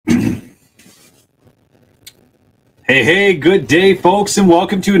Hey, good day, folks, and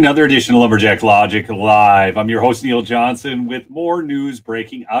welcome to another edition of Lumberjack Logic Live. I'm your host, Neil Johnson, with more news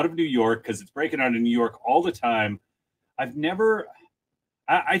breaking out of New York, because it's breaking out of New York all the time. I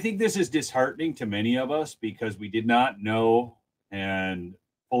think this is disheartening to many of us because we did not know and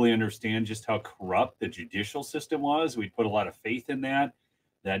fully understand just how corrupt the judicial system was. We put a lot of faith in that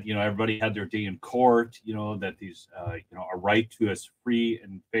everybody had their day in court, that these, a right to a free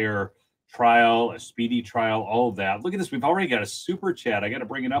and fair trial, a speedy trial, all of that. Look at this. We've already got a super chat. I got to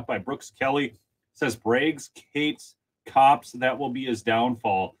bring it up by Brooks Kelly. It says Braggs hates cops. That will be his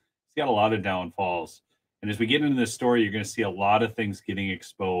downfall. He's got a lot of downfalls. And as we get into this story, you're going to see a lot of things getting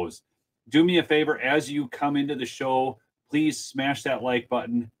exposed. Do me a favor, as you come into the show, please smash that like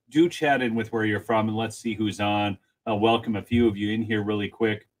button. Do chat in with where you're from, and let's see who's on. I'll welcome a few of you in here really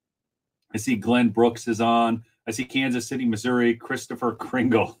quick. I see Glenn Brooks is on. I see Kansas City, Missouri, Christopher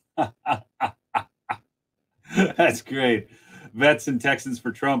Kringle. That's great. Vets and Texans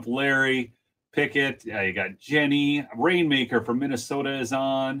for Trump, Larry Pickett. You got Jenny. Rainmaker from Minnesota is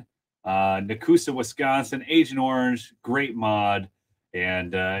on. Nakusa, Wisconsin. Agent Orange, great mod.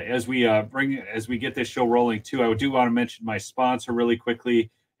 And as we get this show rolling too, I do want to mention my sponsor really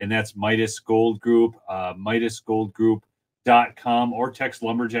quickly, and that's Midas Gold Group, MidasGoldGroup.com, or text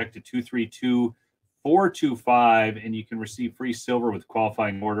Lumberjack to 232-425, and you can receive free silver with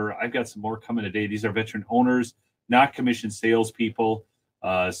qualifying order. I've got some more coming today. These are veteran owners, not commissioned salespeople.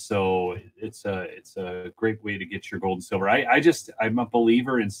 So it's a great way to get your gold and silver. I'm a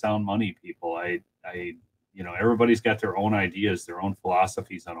believer in sound money, people. Everybody's got their own ideas, their own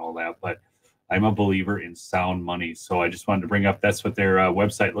philosophies on all that, but I'm a believer in sound money. So I just wanted to bring up, that's what their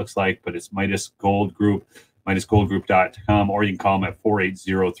website looks like, but it's Midas Gold Group, MidasGoldGroup.com, or you can call them at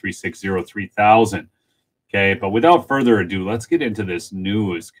 480-360-3000. Okay, but without further ado, let's get into this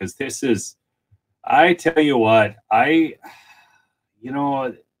news, because this is, I tell you what, I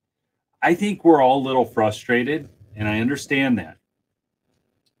think we're all a little frustrated, and I understand that.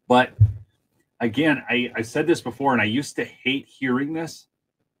 But again, I said this before, and I used to hate hearing this,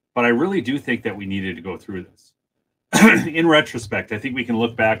 but I really do think that we needed to go through this. In retrospect, I think we can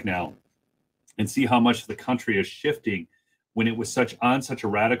look back now and see how much the country is shifting when it was on such a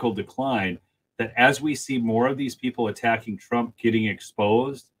radical decline, that as we see more of these people attacking Trump getting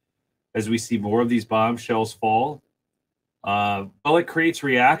exposed, as we see more of these bombshells fall, it creates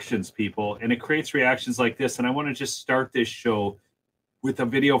reactions, people, and it creates reactions like this. And I want to just start this show with a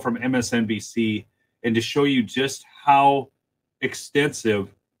video from MSNBC, and to show you just how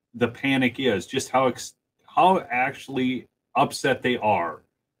extensive the panic is, just how actually upset they are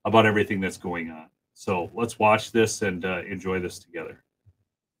about everything that's going on. So let's watch this and enjoy this together.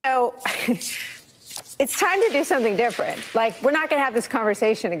 So it's time to do something different. We're not going to have this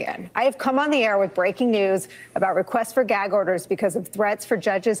conversation again. I have come on the air with breaking news about requests for gag orders because of threats for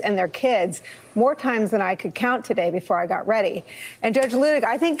judges and their kids more times than I could count today before I got ready. And Judge Luttig,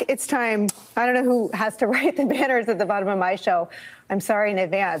 I think it's time. I don't know who has to write the banners at the bottom of my show. I'm sorry in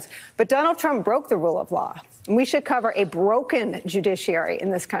advance. But Donald Trump broke the rule of law. We should cover a broken judiciary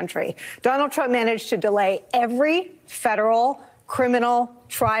in this country. Donald Trump managed to delay every federal criminal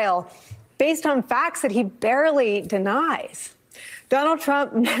trial based on facts that he barely denies. Donald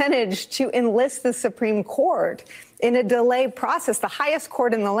Trump managed to enlist the Supreme Court in a delayed process, the highest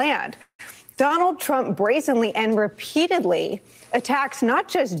court in the land. Donald Trump brazenly and repeatedly attacks not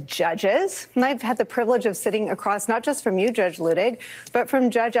just judges, and I've had the privilege of sitting across not just from you, Judge Luttig, but from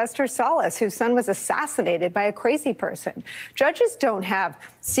Judge Esther Salas, whose son was assassinated by a crazy person. Judges don't have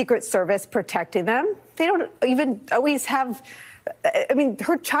Secret Service protecting them. They don't even always have,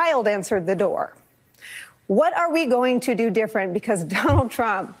 her child answered the door. What are we going to do different? Because Donald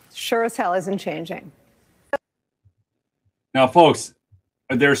Trump sure as hell isn't changing. Now, folks,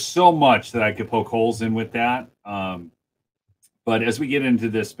 there's so much that I could poke holes in with that. But as we get into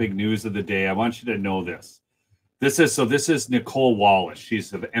this big news of the day, I want you to know this. This is Nicole Wallace.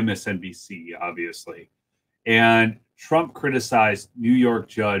 She's of MSNBC, obviously. And Trump criticized New York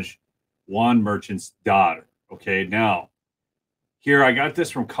Judge Juan Merchant's daughter. Okay, now, here I got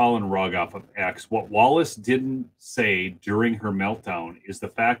this from Colin Rugg off of X. What Wallace didn't say during her meltdown is the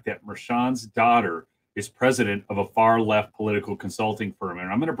fact that Merchan's daughter is president of a far-left political consulting firm.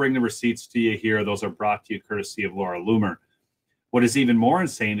 And I'm going to bring the receipts to you here. Those are brought to you courtesy of Laura Loomer. What is even more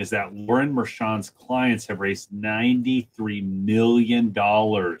insane is that Lauren Merchan's clients have raised $93 million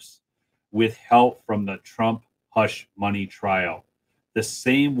with help from the Trump hush money trial, the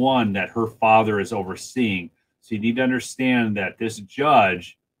same one that her father is overseeing. So you need to understand that this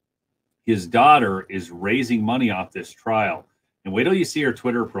judge, his daughter, is raising money off this trial. And wait till you see her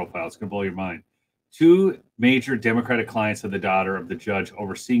Twitter profile. It's going to blow your mind. Two major Democratic clients of the daughter of the judge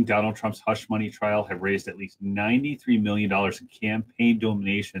overseeing Donald Trump's hush money trial have raised at least $93 million in campaign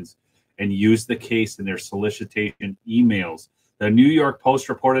donations and used the case in their solicitation emails. The New York Post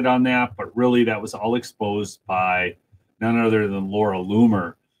reported on that, but really that was all exposed by none other than Laura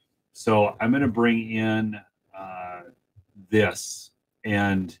Loomer. So I'm going to bring in this.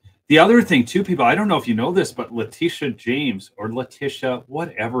 And the other thing, too, people, I don't know if you know this, but Letitia James or Letitia,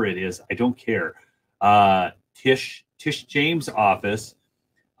 whatever it is, I don't care. Tish James' office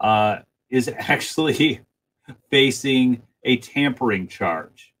is actually facing a tampering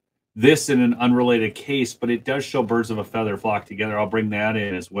charge. This in an unrelated case, but it does show birds of a feather flock together. I'll bring that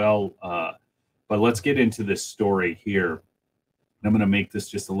in as well. But let's get into this story here. I'm going to make this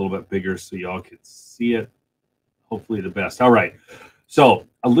just a little bit bigger so y'all can see it. Hopefully the best. All right. So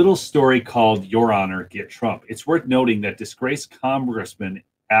a little story called Your Honor, Get Trump. It's worth noting that disgraced Congressman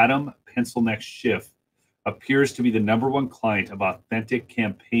Adam Pencilneck Schiff appears to be the #1 client of Authentic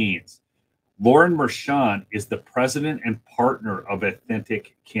Campaigns. Lauren Mershon is the president and partner of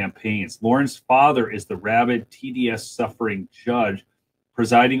Authentic Campaigns. Lauren's father is the rabid TDS suffering judge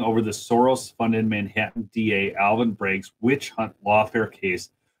presiding over the Soros-funded Manhattan DA Alvin Bragg's witch hunt lawfare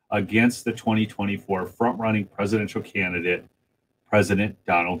case against the 2024 front-running presidential candidate, President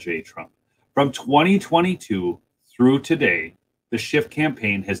Donald J. Trump. From 2022 through today, the Schiff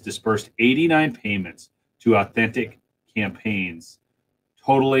campaign has dispersed 89 payments to Authentic Campaigns,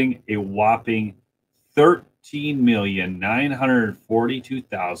 totaling a whopping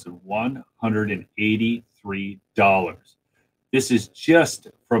 $13,942,183. This is just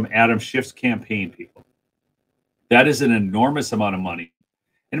from Adam Schiff's campaign, people. That is an enormous amount of money.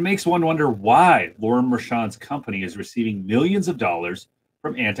 And it makes one wonder why Lauren Mershon's company is receiving millions of dollars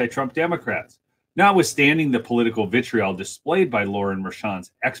from anti-Trump Democrats. Notwithstanding the political vitriol displayed by Lauren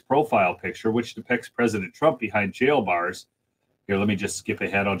Mershon's ex-profile picture, which depicts President Trump behind jail bars. Here, let me just skip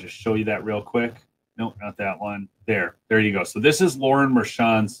ahead. I'll just show you that real quick. Nope, not that one. There you go. So this is Lauren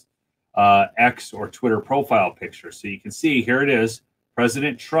Mershon's X or Twitter profile picture. So you can see here it is,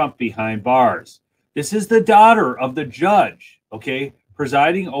 President Trump behind bars. This is the daughter of the judge, okay,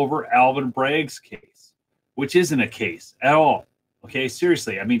 presiding over Alvin Bragg's case, which isn't a case at all. Okay,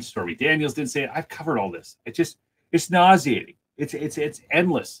 seriously. I mean, Stormy Daniels didn't say it. I've covered all this. It's nauseating. It's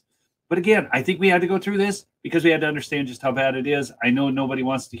endless. But again, I think we had to go through this because we had to understand just how bad it is. I know nobody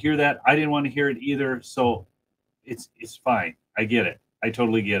wants to hear that. I didn't want to hear it either. So it's fine. I get it. I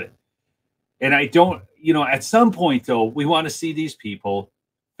totally get it. And I don't, at some point, though, we want to see these people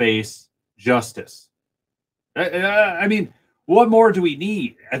face justice. I mean, what more do we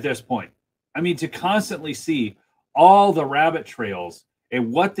need at this point? I mean, to constantly see all the rabbit trails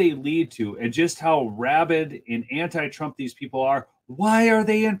and what they lead to and just how rabid and anti-Trump these people are. Why are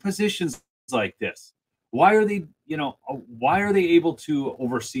they in positions like this? Why are they, why are they able to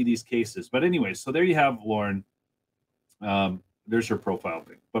oversee these cases? But anyway, so there you have Lauren. There's her profile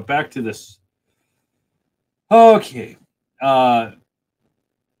pic. But back to this. Okay.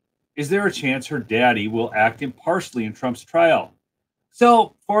 Is there a chance her daddy will act impartially in Trump's trial?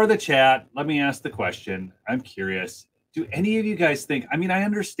 So for the chat, let me ask the question. I'm curious. Do any of you guys think, I mean, I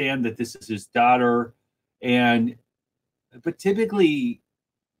understand that this is his daughter, but typically,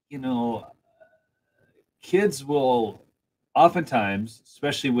 kids will oftentimes,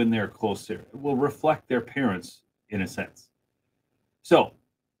 especially when they're closer, will reflect their parents in a sense. So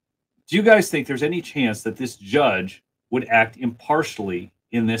do you guys think there's any chance that this judge would act impartially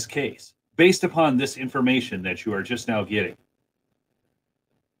in this case based upon this information that you are just now getting?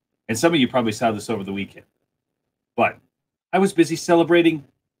 And some of you probably saw this over the weekend. But I was busy celebrating,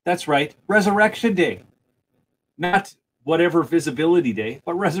 that's right, Resurrection Day. Not whatever Visibility Day,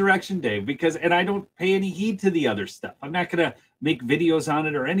 but Resurrection Day. And I don't pay any heed to the other stuff. I'm not going to make videos on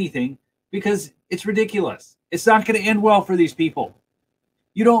it or anything because it's ridiculous. It's not going to end well for these people.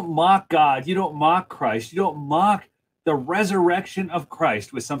 You don't mock God. You don't mock Christ. You don't mock the resurrection of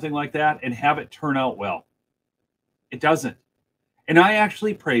Christ with something like that and have it turn out well. It doesn't. And I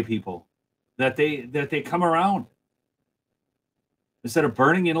actually pray, people, that they come around instead of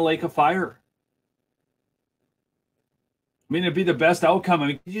burning in a lake of fire. I mean, it'd be the best outcome. I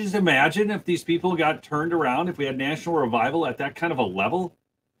mean, can you just imagine if these people got turned around, if we had national revival at that kind of a level?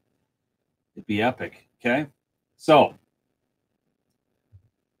 It'd be epic, okay? So,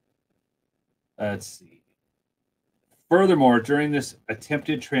 let's see. Furthermore, during this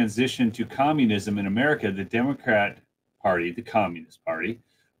attempted transition to communism in America, the Democrat Party, the Communist Party,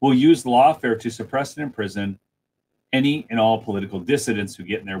 will use lawfare to suppress and imprison any and all political dissidents who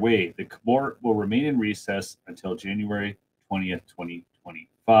get in their way. The court will remain in recess until January 20th,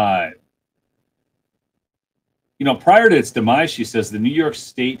 2025. You know, prior to its demise, she says the New York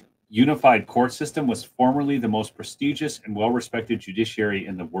State Unified Court System was formerly the most prestigious and well-respected judiciary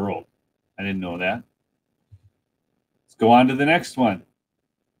in the world. I didn't know that. Let's go on to the next one.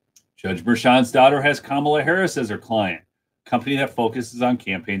 Judge Merchan's daughter has Kamala Harris as her client, a company that focuses on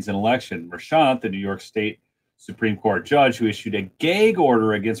campaigns and election. Merchan, the New York State Supreme Court judge who issued a gag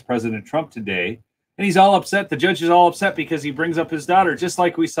order against President Trump today, and he's all upset. The judge is all upset because he brings up his daughter, just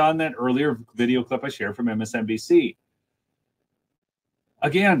like we saw in that earlier video clip I shared from MSNBC.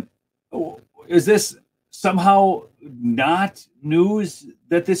 Again, is this somehow not news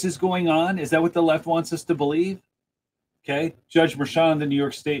that this is going on? Is that what the left wants us to believe? Okay, Judge Merchan, the New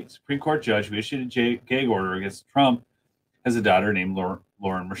York State Supreme Court judge who issued a gag order against Trump, has a daughter named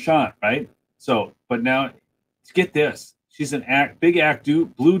Lauren Merchan, right? So, but now, get this. She's an big Act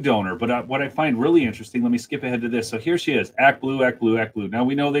Blue donor, but what I find really interesting, let me skip ahead to this. So here she is, Act Blue, Act Blue, Act Blue. Now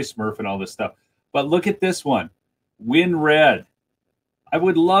we know they smurf and all this stuff, but look at this one, Win Red. I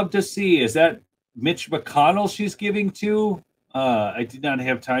would love to see, is that Mitch McConnell she's giving to? I did not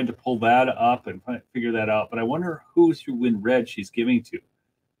have time to pull that up and figure that out, but I wonder who through Win Red she's giving to.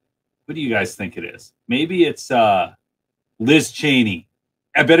 Who do you guys think it is? Maybe it's Liz Cheney.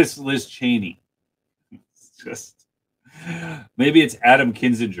 I bet it's Liz Cheney. It's just, maybe it's Adam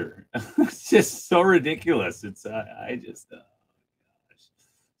Kinzinger. It's just so ridiculous. It's I just gosh.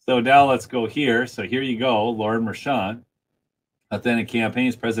 So now let's go here. So here you go, Lauren Merchan, Authentic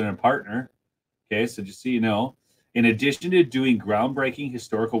Campaigns president and partner. Okay, so just so you know, in addition to doing groundbreaking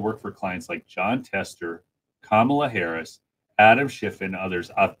historical work for clients like John Tester, Kamala Harris, Adam Schiff, and others,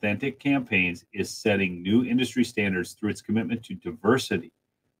 Authentic Campaigns is setting new industry standards through its commitment to diversity,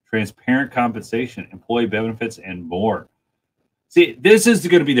 transparent compensation, employee benefits, and more. See, this is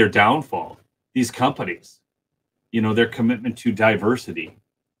going to be their downfall, these companies. You know, their commitment to diversity,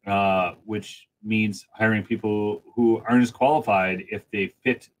 which means hiring people who aren't as qualified if they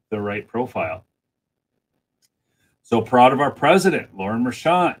fit the right profile. So proud of our president, Lauren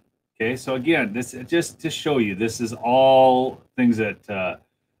Merchan. Okay, so again, this just to show you, this is all things that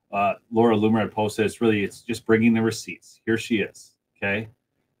Laura Loomer had posted. It's just bringing the receipts. Here she is. Okay,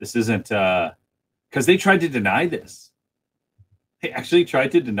 this isn't because they tried to deny this. They actually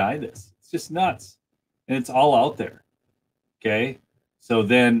tried to deny this. It's just nuts, and it's all out there. Okay, so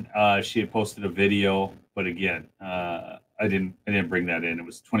then she had posted a video, but again, I didn't bring that in. It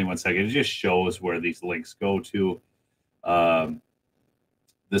was 21 seconds. It just shows where these links go to.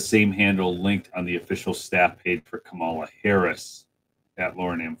 The same handle linked on the official staff page for Kamala Harris at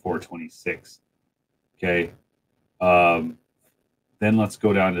Lauren M426. Okay. Then let's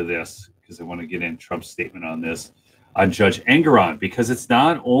go down to this because I want to get in Trump's statement on this on Judge Engoron, because it's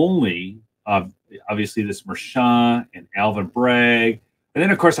not only obviously this Merchan and Alvin Bragg. And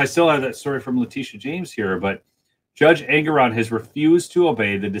then, of course, I still have that story from Letitia James here, but Judge Engoron has refused to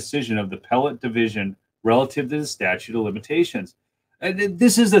obey the decision of the appellate division relative to the statute of limitations. And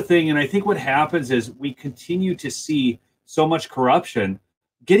this is the thing, and I think what happens is we continue to see so much corruption.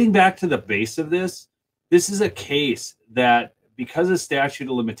 Getting back to the base of this is a case that, because of statute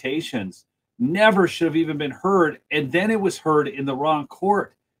of limitations, never should have even been heard, and then it was heard in the wrong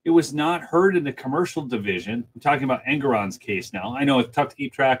court. It was not heard in the commercial division. I'm talking about Engoron's case now. I know it's tough to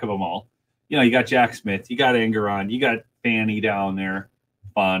keep track of them all. You know, you got Jack Smith, you got Engoron, you got Fannie down there,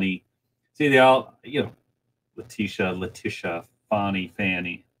 Bonnie. See, they all, you know, Letitia, Bonnie,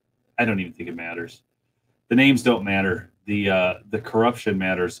 Fannie. I don't even think it matters. The names don't matter. The corruption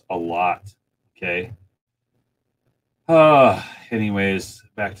matters a lot. Okay. Anyways,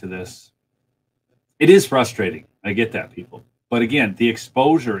 back to this. It is frustrating. I get that, people. But again, the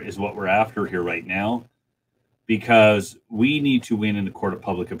exposure is what we're after here right now, because we need to win in the court of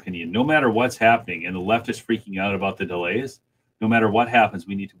public opinion. No matter what's happening, and the left is freaking out about the delays, no matter what happens,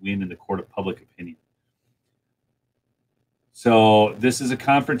 we need to win in the court of public opinion. So this is a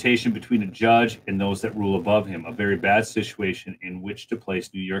confrontation between a judge and those that rule above him, a very bad situation in which to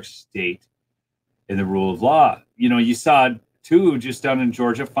place New York State in the rule of law. You know, you saw too, just down in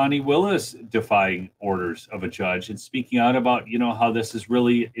Georgia, Fani Willis defying orders of a judge and speaking out about, you know, how this is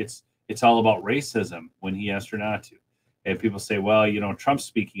really, it's all about racism when he asked her not to. And people say, well, you know, Trump's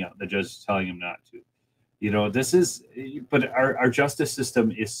speaking out, the judge is telling him not to. You know, this is, but our justice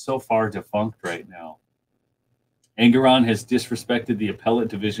system is so far defunct right now. Engoron has disrespected the appellate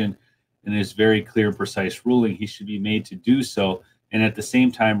division in his very clear and precise ruling. He should be made to do so, and at the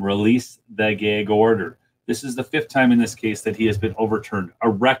same time release the gag order. This is the 5th time in this case that he has been overturned, a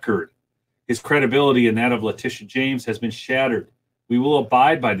record. His credibility and that of Letitia James has been shattered. We will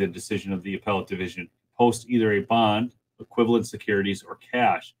abide by the decision of the appellate division, post either a bond, equivalent securities, or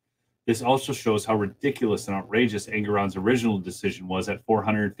cash. This also shows how ridiculous and outrageous Engoron's original decision was at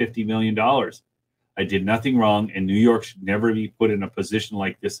 $450 million. I did nothing wrong, and New York should never be put in a position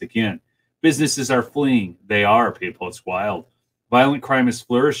like this again. Businesses are fleeing. They are, people. It's wild. Violent crime is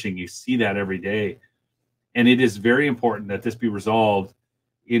flourishing. You see that every day. And it is very important that this be resolved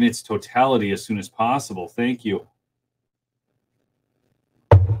in its totality as soon as possible. Thank you.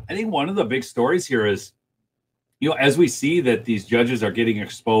 I think one of the big stories here is, as we see that these judges are getting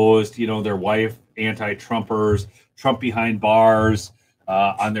exposed, their wife, anti-Trumpers, Trump behind bars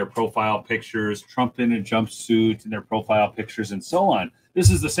on their profile pictures, Trump in a jumpsuit in their profile pictures, and so on. This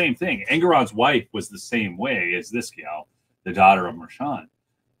is the same thing. Engoron's wife was the same way as this gal, the daughter of Merchan.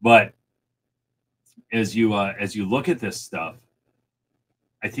 But as you look at this stuff,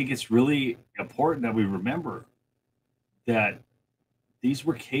 I think it's really important that we remember that these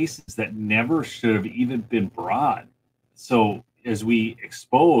were cases that never should have even been brought. So as we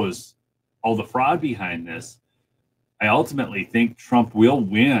expose all the fraud behind this, I ultimately think Trump will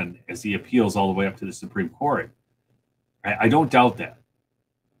win as he appeals all the way up to the Supreme Court. I don't doubt that.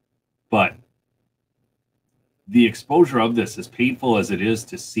 But the exposure of this, as painful as it is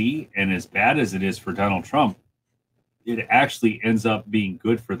to see and as bad as it is for Donald Trump, it actually ends up being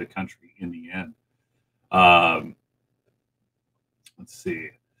good for the country in the end. Let's see.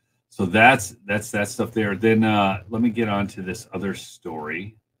 So that's that stuff there. Then let me get on to this other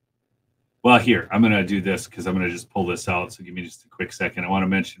story. Well, here, I'm going to do this because I'm going to just pull this out. So give me just a quick second. I want to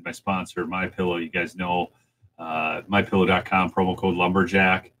mention my sponsor, MyPillow. You guys know MyPillow.com, promo code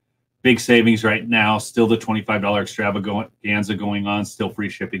Lumberjack. Big savings right now. Still the $25 extravaganza going on. Still free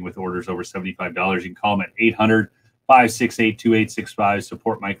shipping with orders over $75. You can call them at 800-568-2865.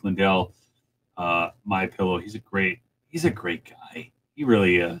 Support Mike Lindell, MyPillow. He's a great guy. He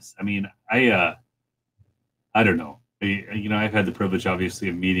really is. I mean, I don't know. I've had the privilege, obviously,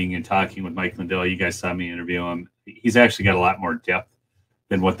 of meeting and talking with Mike Lindell. You guys saw me interview him. He's actually got a lot more depth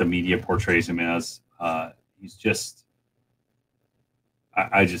than what the media portrays him as. He's just,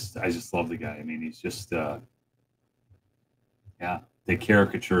 I just love the guy. I mean, he's just, they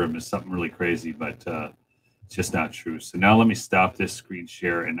caricature him as something really crazy, but it's just not true. So now let me stop this screen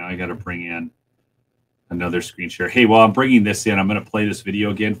share, and now I got to bring in another screen share. Hey, while I'm bringing this in, I'm going to play this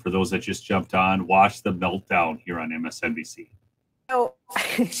video again for those that just jumped on. Watch the meltdown here on MSNBC. So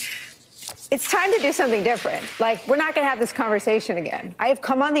it's time to do something different. Like, we're not going to have this conversation again. I have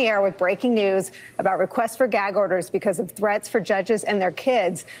come on the air with breaking news about requests for gag orders because of threats for judges and their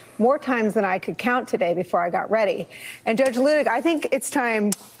kids more times than I could count today before I got ready. And Judge Luttig, I think it's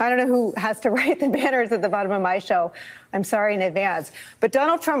time. I don't know who has to write the banners at the bottom of my show. I'm sorry in advance. But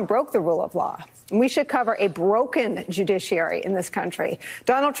Donald Trump broke the rule of law. We should cover a broken judiciary in this country.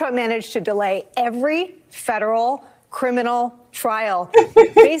 Donald Trump managed to delay every federal criminal trial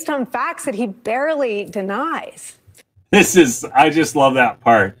based on facts that he barely denies. I just love that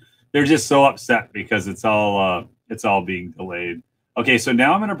part. They're just so upset because it's all being delayed. Okay, so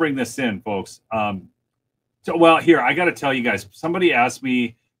now I'm going to bring this in, folks. Here, I got to tell you guys, somebody asked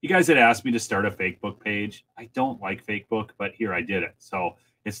me, you guys had asked me to start a Facebook page. I don't like Facebook, but here I did it. So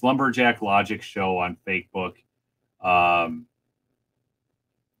it's Lumberjack Logic Show on Facebook. How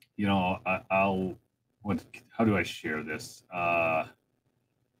do I share this? I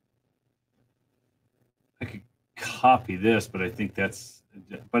could copy this, but I think it's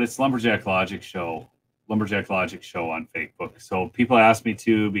Lumberjack Logic Show on Facebook. So people asked me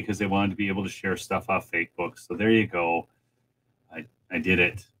to because they wanted to be able to share stuff off Facebook. So there you go. I did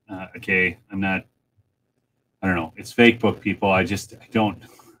it. Okay. I don't know. It's Facebook, people. I hate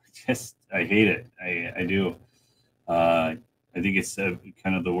it. I do. I think it's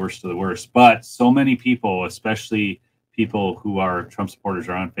kind of the worst of the worst. But so many people, especially people who are Trump supporters,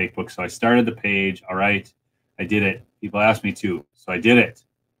 are on Facebook. So I started the page. All right. I did it. People asked me to. So I did it.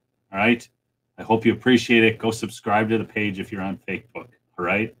 All right. I hope you appreciate it. Go subscribe to the page if you're on Facebook. All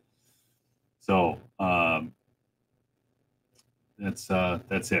right. So that's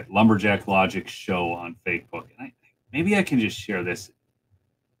it. Lumberjack Logic Show on Facebook. Maybe I can just share this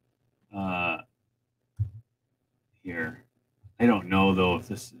here. I don't know though if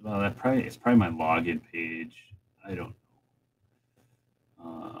this. Well, it's probably my login page. I don't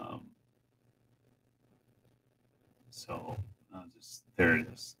know. So there it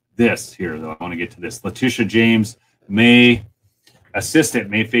is. This here though. I want to get to this. Letitia James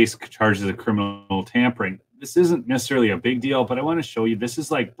assistant may face charges of criminal tampering. This isn't necessarily a big deal, but I want to show you. This is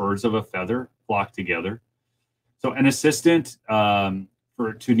like birds of a feather flock together. So an assistant to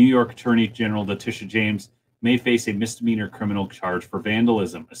New York Attorney General Letitia James may face a misdemeanor criminal charge for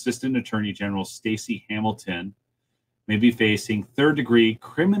vandalism. Assistant Attorney General Stacey Hamilton may be facing third-degree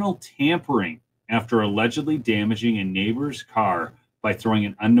criminal tampering after allegedly damaging a neighbor's car by throwing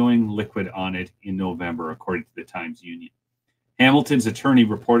an unknown liquid on it in November, according to the Times-Union. Hamilton's attorney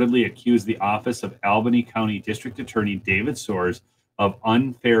reportedly accused the office of Albany County District Attorney David Soares of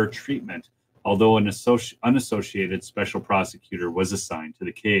unfair treatment, although an unassociated special prosecutor was assigned to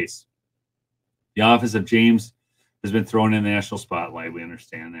the case. The office of James has been thrown in the national spotlight. We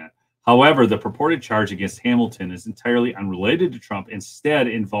understand that. However, the purported charge against Hamilton is entirely unrelated to Trump, instead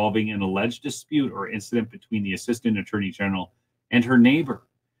involving an alleged dispute or incident between the Assistant Attorney General and her neighbor.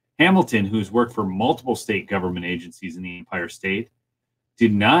 Hamilton, who's worked for multiple state government agencies in the Empire State,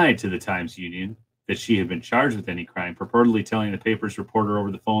 denied to the Times-Union that she had been charged with any crime, purportedly telling the paper's reporter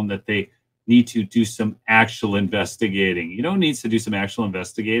over the phone that they need to do some actual investigating. You know who needs to do some actual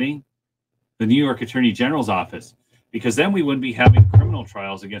investigating? The New York Attorney General's office, because then we wouldn't be having criminal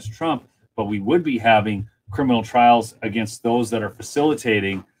trials against Trump, but we would be having criminal trials against those that are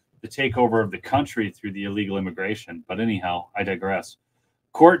facilitating the takeover of the country through the illegal immigration. But anyhow, I digress.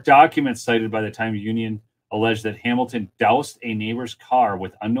 Court documents cited by the Times-Union allege that Hamilton doused a neighbor's car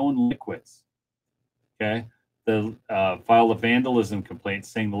with unknown liquids. Okay, the filed a vandalism complaint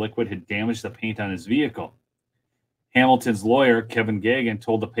saying the liquid had damaged the paint on his vehicle. Hamilton's lawyer, Kevin Gagan,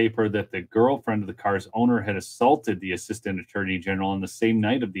 told the paper that the girlfriend of the car's owner had assaulted the Assistant Attorney General on the same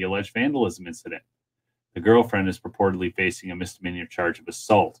night of the alleged vandalism incident. The girlfriend is purportedly facing a misdemeanor charge of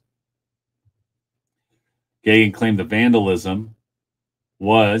assault. Gagan claimed the vandalism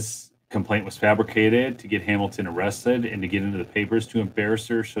complaint was fabricated to get Hamilton arrested and to get into the papers to embarrass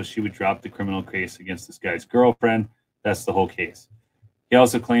her so she would drop the criminal case against this guy's girlfriend. That's the whole case. He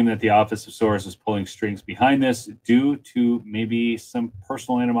also claimed that the office of Soares was pulling strings behind this due to maybe some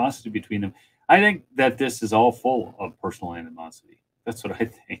personal animosity between them. I think that this is all full of personal animosity. That's what I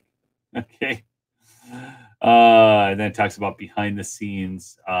think. Okay. And then it talks about behind the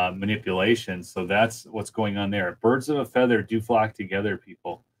scenes manipulation. So that's what's going on there. Birds of a feather do flock together,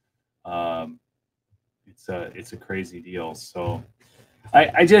 people. It's a crazy deal. So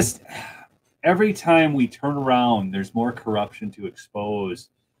I just, every time we turn around, there's more corruption to expose.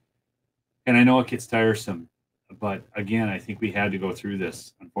 And I know it gets tiresome, but again, I think we had to go through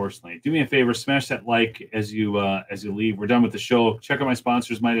this, unfortunately. Do me a favor, smash that like as you leave. We're done with the show. Check out my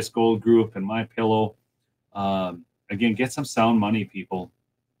sponsors, Midas Gold Group and My Pillow. Again, get some sound money, people.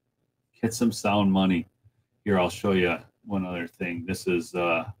 Get some sound money. Here, I'll show you one other thing. This is,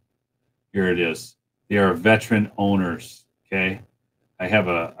 here it is. They are veteran owners, okay? I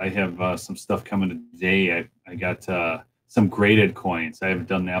have some stuff coming today. I got some graded coins. I haven't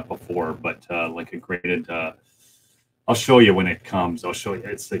done that before, but like a graded, I'll show you when it comes. I'll show you.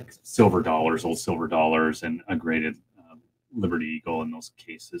 It's like silver dollars, old silver dollars, and a graded Liberty Eagle in those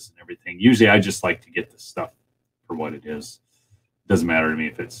cases and everything. Usually I just like to get the stuff for what it is. It doesn't matter to me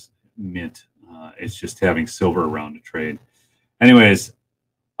if it's mint. It's just having silver around to trade. Anyways,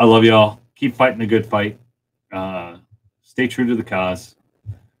 I love y'all. Keep fighting the good fight. Stay true to the cause.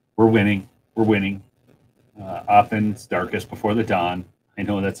 We're winning. We're winning. Often it's darkest before the dawn. I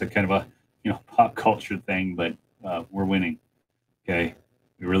know that's a kind of a pop culture thing, but we're winning. Okay,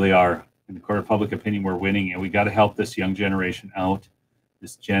 we really are. In the court of public opinion, we're winning, and we got to help this young generation out.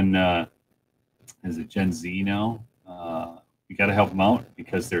 This is it Gen Z now? We got to help them out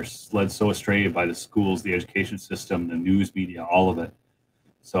because they're led so astray by the schools, the education system, the news media, all of it.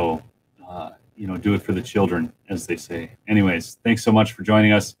 So, do it for the children, as they say. Anyways, thanks so much for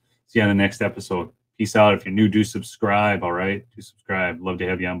joining us. See you on the next episode. Peace out. If you're new, do subscribe. All right, do subscribe. Love to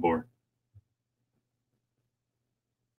have you on board.